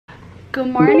Good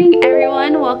morning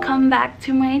everyone, welcome back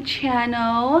to my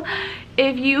channel.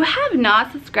 If you have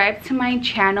not subscribed to my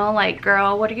channel, like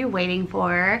girl, what are you waiting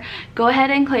for? Go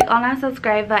ahead and click on that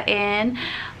subscribe button,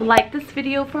 like this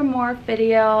video for more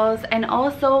videos, and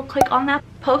also click on that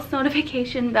post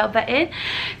notification bell button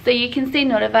so you can stay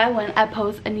notified when I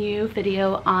post a new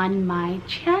video on my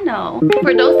channel.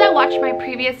 For those that watched my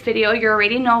previous video, you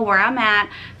already know where I'm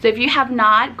at, so if you have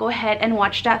not, go ahead and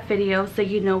watch that video so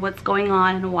you know what's going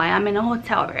on and why I'm in a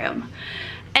hotel room.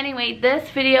 Anyway, this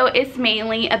video is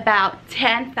mainly about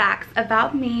 10 facts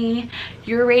about me.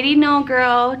 You already know,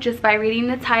 girl, just by reading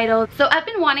the title. So I've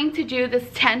been wanting to do this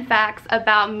 10 facts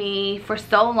about me for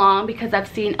so long because I've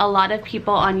seen a lot of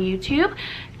people on YouTube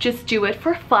just do it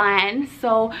for fun.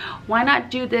 So why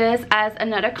not do this as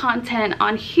another content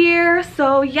on here?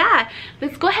 So yeah,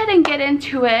 let's go ahead and get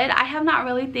into it. I have not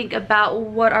really think about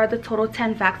what are the total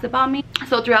 10 facts about me.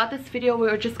 So throughout this video,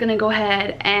 we're just gonna go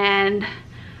ahead and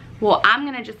I'm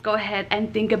gonna just go ahead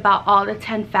and think about all the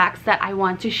 10 facts that I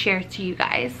want to share to you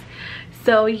guys.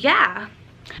 So yeah,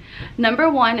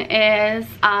 number one is,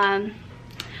 I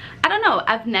don't know,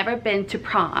 I've never been to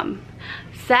prom.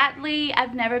 Sadly,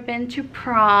 I've never been to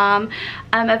prom.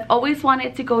 I've always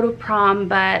wanted to go to prom,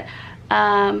 but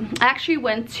I actually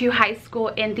went to high school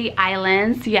in the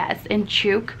islands, yes, in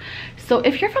Chuk. So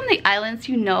if you're from the islands,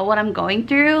 you know what I'm going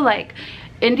through. Like,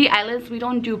 in the islands, we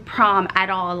don't do prom at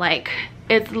all. Like,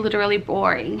 it's literally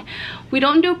boring. We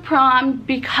don't do prom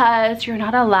because you're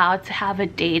not allowed to have a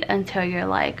date until you're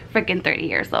like freaking 30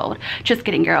 years old. Just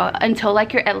kidding, girl. Until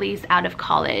like you're at least out of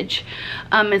college,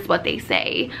 is what they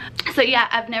say. So yeah,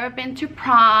 I've never been to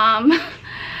prom.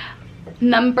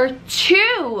 Number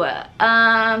two,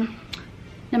 oh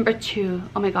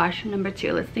my gosh, number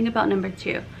two. Let's think about number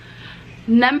two.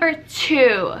 Number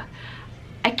two,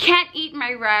 I can't eat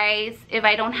my rice if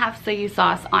I don't have soy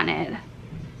sauce on it.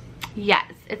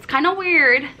 Yes, it's kind of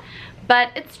weird,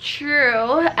 but it's true.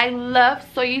 I love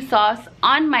soy sauce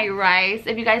on my rice.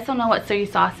 If you guys don't know what soy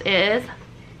sauce is,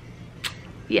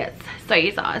 yes,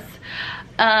 soy sauce.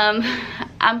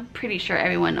 I'm pretty sure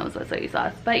everyone knows what soy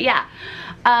sauce, but yeah,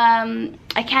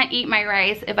 I can't eat my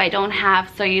rice if I don't have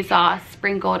soy sauce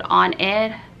sprinkled on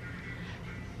it.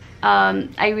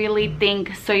 I really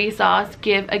think soy sauce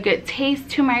give a good taste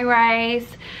to my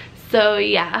rice. So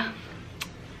yeah,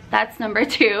 that's number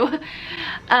two.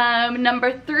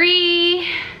 Number three,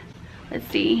 let's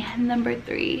see, number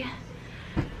three.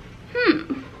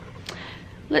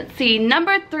 Let's see,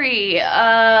 number three,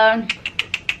 I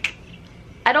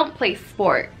don't play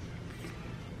sports.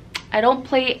 I don't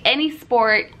play any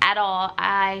sport at all.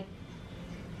 I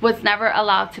was never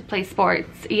allowed to play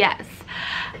sports, yes.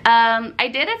 I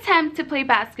did attempt to play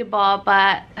basketball,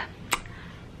 but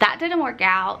that didn't work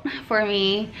out for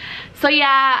me. So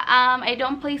yeah, I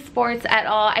don't play sports at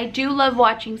all. I do love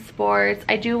watching sports.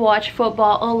 I do watch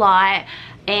football a lot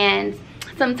and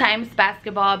sometimes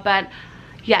basketball, but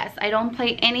yes, I don't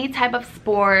play any type of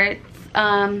sports.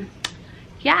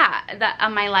 Yeah,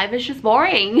 my life is just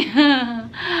boring.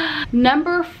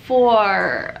 Number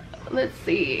four, let's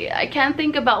see, I can't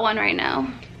think about one right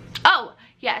now. Oh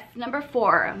yes, number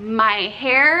four, my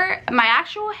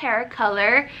actual hair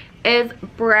color is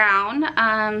brown,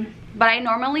 but I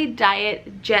normally dye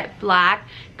it jet black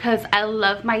because I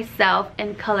love myself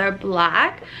in color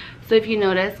black. So if you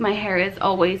notice, my hair is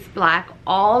always black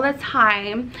all the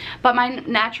time, but my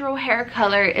natural hair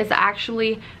color is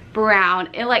actually brown.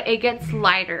 It gets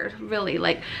lighter, really.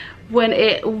 Like when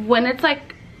it's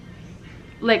like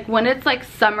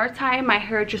summertime, my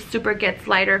hair just super gets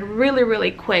lighter really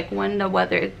quick when the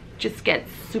weather just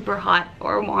gets super hot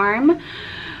or warm.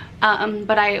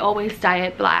 But I always dye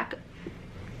it black.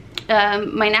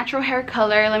 My natural hair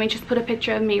color, let me just put a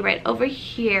picture of me right over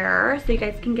here so you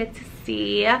guys can get to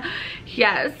see.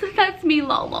 Yes, that's me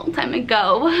long time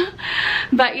ago.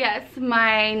 But yes,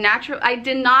 my natural, I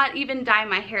did not even dye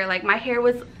my hair. Like, my hair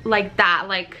was like that,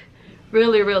 like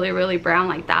really brown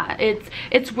like that.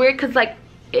 It's weird because like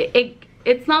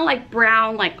it's not like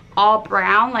brown, like all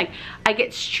brown. Like, I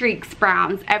get streaks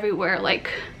browns everywhere.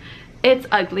 Like, it's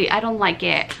ugly. I don't like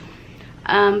it.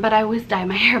 But I always dye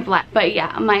my hair black. But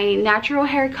yeah, my natural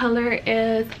hair color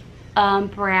is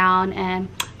brown, and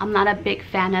I'm not a big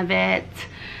fan of it.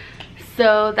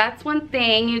 So that's one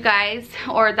thing, you guys,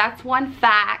 or that's one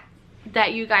fact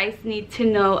that you guys need to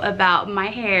know about my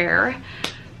hair.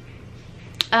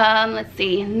 Let's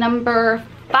see, number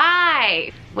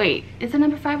five. Wait, is it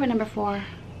number five or number four?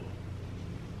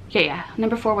 Yeah,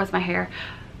 number four was my hair.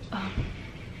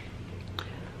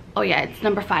 Oh yeah, it's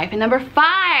number five. And number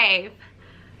five,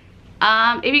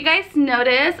 if you guys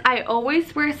notice, I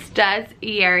always wear studs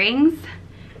earrings.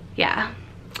 Yeah,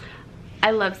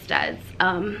 I love studs.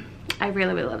 I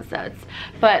really, really love studs.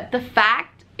 But the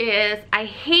fact is, I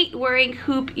hate wearing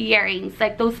hoop earrings,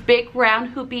 like those big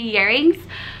round hoopy earrings.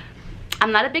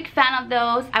 I'm not a big fan of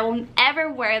those. I won't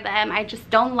ever wear them. I just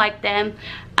don't like them.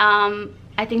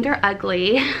 I think they're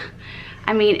ugly.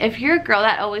 I mean, if you're a girl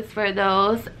that always wear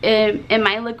those, it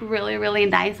might look really, really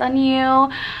nice on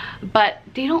you, but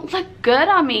they don't look good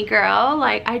on me, girl.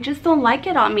 Like, I just don't like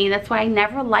it on me. That's why I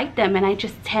never like them, and I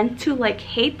just tend to like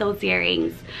hate those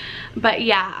earrings. But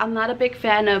yeah, I'm not a big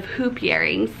fan of hoop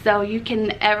earrings, so you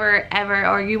can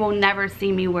or you will never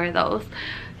see me wear those.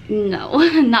 No,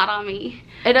 not on me.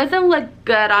 It doesn't look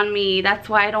good on me. That's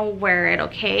why I don't wear it,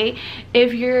 okay?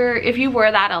 If you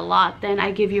wear that a lot, then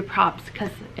I give you props,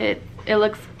 because it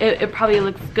probably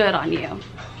looks good on you.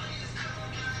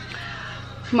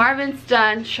 Marvin's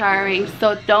done showering,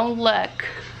 so don't look.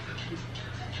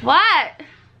 What?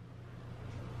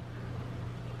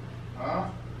 Huh?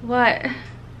 What?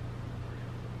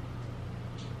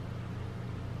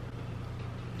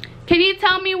 Can you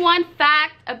tell me one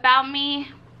fact about me?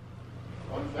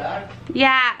 One fact?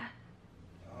 Yeah.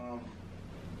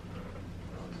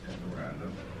 It's kind of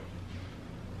random.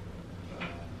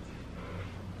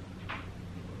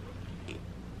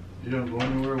 You don't go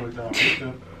anywhere without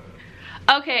makeup.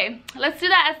 Okay, let's do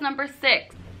that as number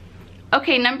 6.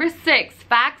 Okay, number 6.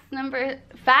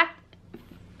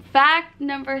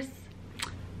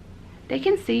 They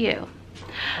can see you.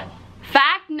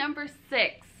 Fact number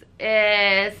 6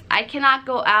 is I cannot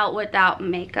go out without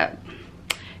makeup.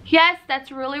 Yes,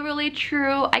 that's really, really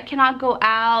true. I cannot go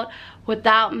out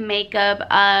without makeup.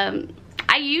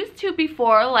 I used to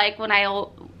before, like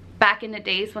back in the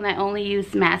days when I only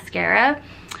used mascara.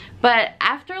 But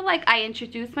after like I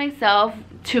introduced myself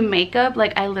to makeup,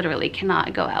 like I literally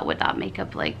cannot go out without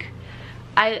makeup. Like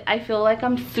I feel like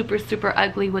I'm super, super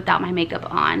ugly without my makeup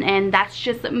on, and that's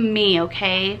just me,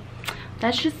 okay?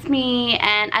 That's just me,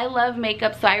 and I love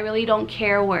makeup, so I really don't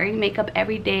care wearing makeup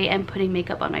every day and putting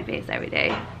makeup on my face every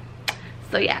day.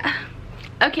 So yeah.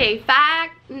 Okay,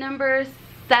 fact number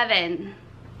 7.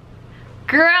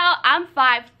 Girl, I'm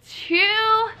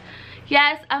 5'2".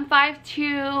 Yes, I'm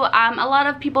 5'2". A lot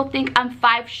of people think I'm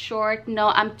 5 short. No,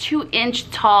 I'm 2 inch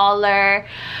taller.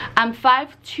 I'm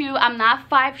 5'2". I'm not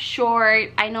 5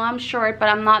 short. I know I'm short, but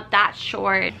I'm not that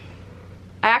short.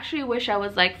 I actually wish I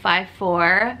was like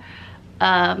 5'4",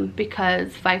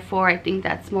 because 5'4", I think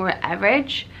that's more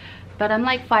average. But I'm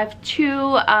like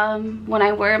 5'2". When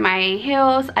I wear my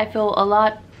heels, I feel a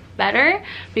lot better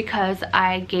because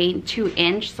I gained 2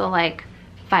 inch, so like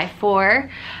 5'4".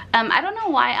 I don't know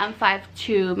why I'm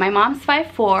 5'2". My mom's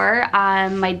 5'4".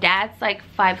 My dad's like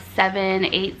 5'7",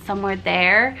 8, somewhere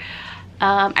there.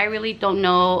 I really don't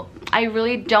know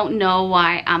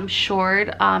why I'm short.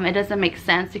 It doesn't make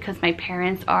sense because my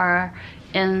parents are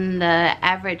in the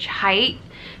average height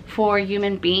for a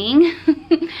human being.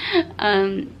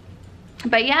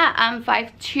 But yeah, I'm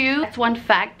 5'2". That's one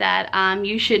fact that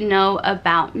you should know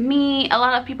about me. A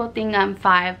lot of people think I'm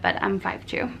 5, but I'm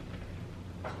 5'2".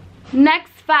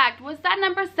 Next fact, was that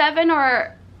number 7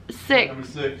 or 6? Number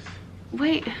 6.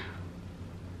 Wait.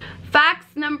 Facts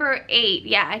number 8.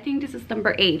 Yeah, I think this is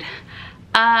number 8.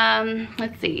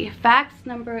 Let's see. Facts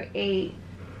number 8.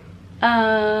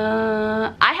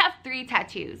 I have 3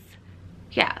 tattoos.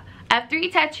 Yeah, I have 3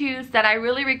 tattoos that I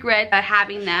really regret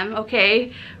having them,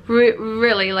 okay?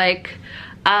 Really, like,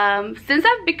 since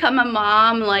I've become a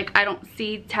mom, like, I don't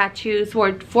see tattoos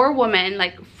for women,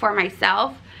 like, for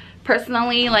myself.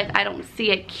 Personally, like, I don't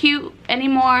see it cute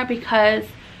anymore because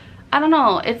I don't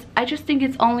know, I just think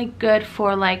it's only good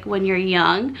for like when you're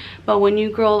young, but when you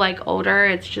grow like older,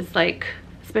 it's just like,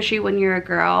 especially when you're a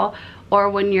girl or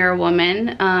when you're a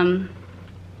woman,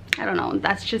 I don't know,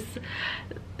 that's just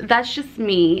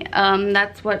me.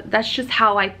 That's just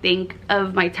how I think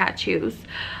of my tattoos.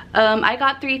 I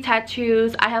got 3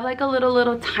 tattoos. I have like a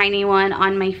little tiny one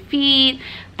on my feet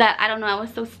that, I don't know, I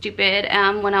was so stupid.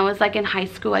 When I was like in high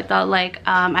school, I thought like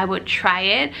I would try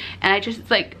it, and I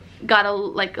just like got a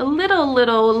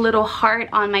little heart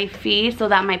on my feet so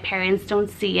that my parents don't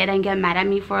see it and get mad at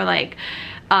me for like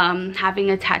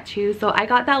having a tattoo. So I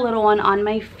got that little one on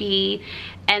my feet,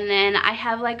 and then I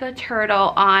have like a turtle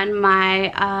on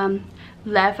my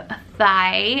left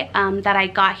thigh that I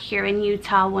got here in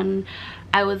Utah when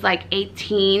I was like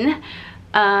 18.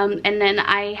 And then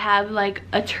I have like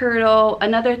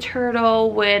another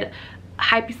turtle with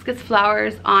hibiscus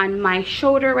flowers on my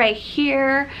shoulder right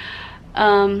here.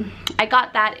 I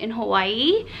got that in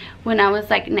Hawaii when I was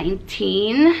like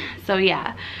 19. So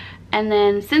yeah, and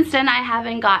then since then I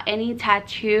haven't got any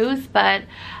tattoos, but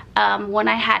when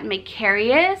I had my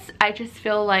caries, I just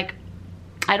feel like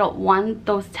I don't want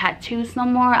those tattoos no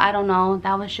more. I don't know,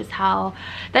 that's just how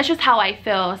I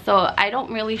feel. So I don't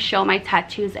really show my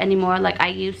tattoos anymore like I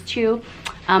used to.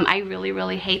 I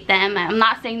really hate them. I'm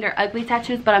not saying they're ugly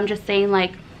tattoos, but I'm just saying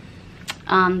like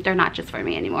they're not just for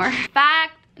me anymore.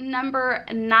 Fact number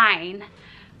 9.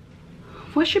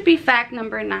 What should be fact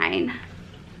number 9?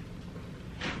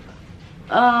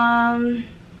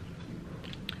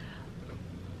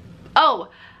 Oh,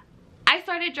 I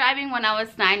started driving when I was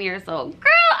 9 years old.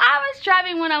 Girl, I was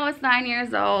driving when I was 9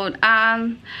 years old.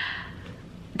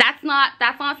 That's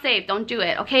not safe. Don't do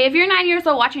it, okay? If you're 9 years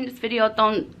old watching this video,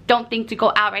 don't think to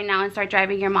go out right now and start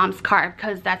driving your mom's car,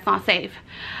 because that's not safe.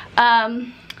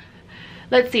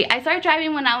 Let's see, I started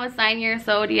driving when I was 9 years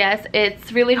old. Yes,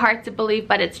 it's really hard to believe,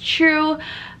 but it's true.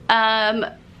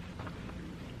 My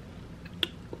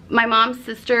mom's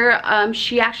sister,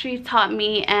 she actually taught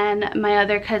me and my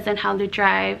other cousin how to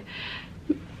drive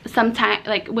sometime,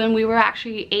 like when we were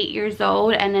actually 8 years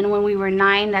old, and then when we were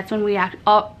 9, that's when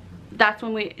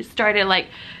we started like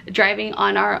driving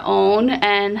on our own.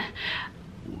 And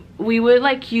we would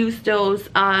like use those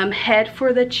head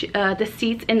for the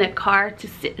seats in the car to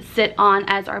sit on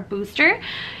as our booster.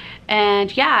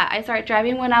 And yeah, I started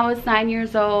driving when I was 9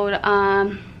 years old.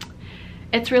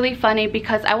 It's really funny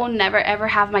because I will never ever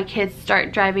have my kids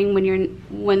start driving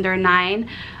when they're 9.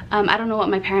 I don't know what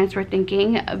my parents were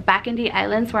thinking. Back in the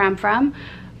islands where I'm from,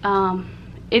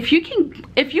 if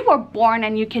you were born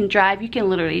and you can drive, you can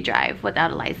literally drive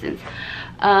without a license.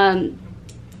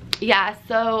 Yeah,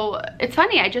 so it's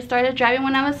funny, I just started driving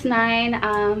when I was 9.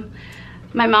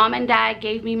 My mom and dad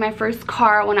gave me my first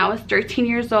car when I was 13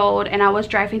 years old, and I was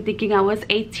driving thinking I was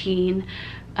 18.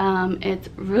 It's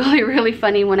really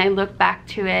funny when I look back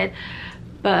to it.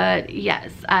 But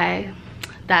yes,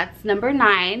 that's number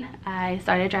 9. I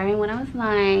started driving when I was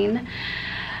 9.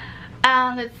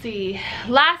 Let's see,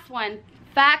 last one,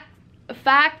 fact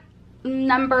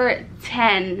number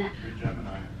 10. You're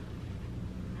Gemini.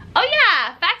 Oh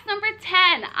yeah, fact number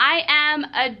 10. I am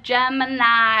a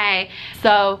Gemini.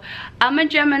 So I'm a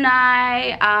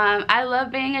Gemini. I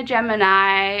love being a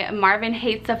Gemini. Marvin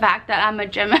hates the fact that I'm a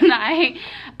Gemini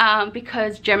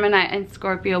because Gemini and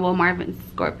Scorpio, well, Marvin's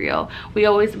Scorpio, we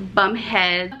always bump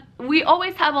heads. We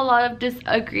always have a lot of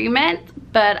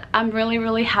disagreement, but I'm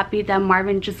really happy that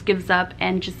Marvin just gives up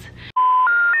and just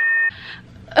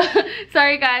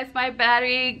sorry guys, my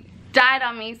battery died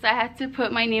on me, so I had to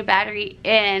put my new battery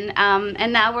in.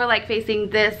 And now we're like facing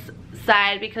this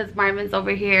side because Marvin's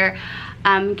over here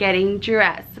getting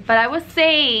dressed. But I was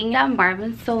saying, yeah,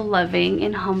 Marvin's so loving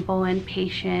and humble and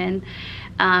patient.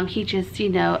 He just, you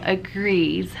know,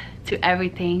 agrees to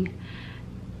everything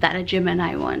that a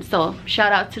Gemini wants. So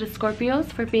shout out to the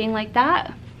Scorpios for being like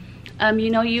that.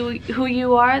 You know who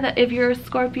you are, that if you're a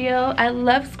Scorpio. I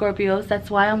love Scorpios,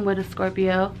 that's why I'm with a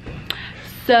Scorpio.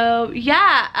 So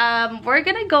yeah, we're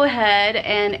gonna go ahead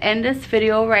and end this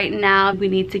video right now. We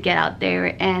need to get out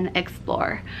there and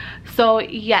explore. So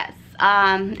yes,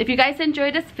 if you guys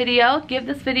enjoyed this video, give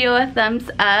this video a thumbs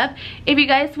up. If you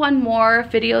guys want more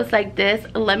videos like this,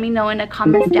 let me know in the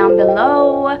comments down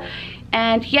below.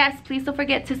 And yes, please don't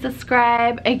forget to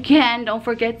subscribe. Again, don't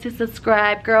forget to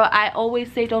subscribe. Girl, I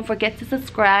always say don't forget to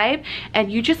subscribe,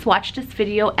 and you just watch this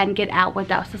video and get out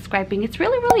without subscribing. It's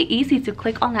really easy to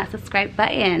click on that subscribe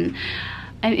button.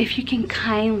 And if you can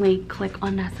kindly click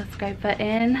on that subscribe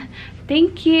button,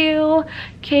 thank you.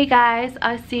 Okay guys,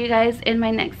 I'll see you guys in my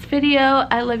next video.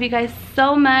 I love you guys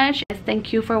so much.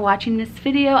 Thank you for watching this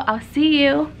video. I'll see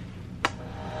you.